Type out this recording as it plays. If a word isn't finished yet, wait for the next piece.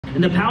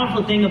And the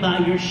powerful thing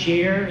about your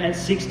share at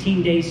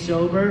 16 days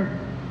sober,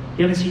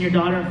 you haven't seen your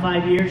daughter in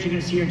 5 years, you're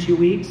going to see her in 2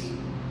 weeks.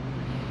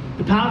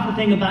 The powerful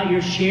thing about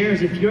your share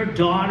is if your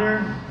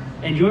daughter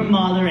and your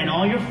mother and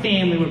all your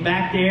family were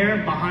back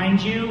there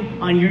behind you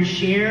on your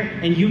share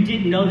and you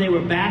didn't know they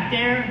were back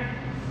there,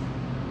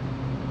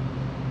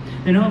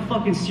 then how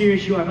fucking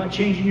serious you are about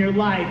changing your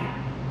life.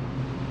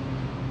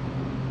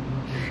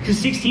 Because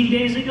 16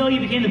 days ago, you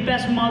became the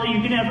best mother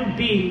you can ever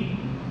be.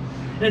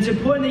 And it's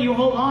important that you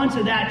hold on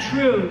to that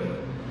truth.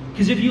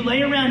 Because if you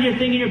lay around here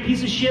thinking you're a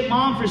piece of shit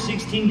mom for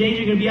 16 days,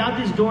 you're going to be out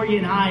this door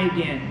getting high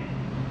again.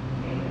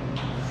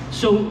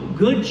 So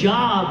good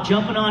job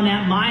jumping on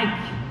that mic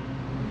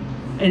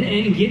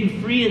and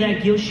getting free of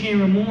that guilt,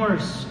 shame,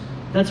 remorse.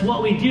 That's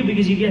what we do,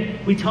 because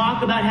we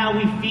talk about how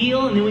we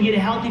feel, and then we get a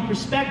healthy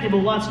perspective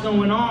of what's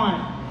going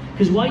on.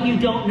 Because what you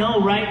don't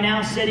know right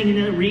now, sitting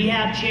in a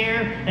rehab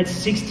chair at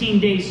 16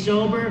 days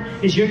sober,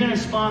 is you're going to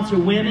sponsor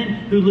women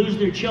who lose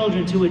their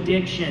children to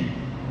addiction.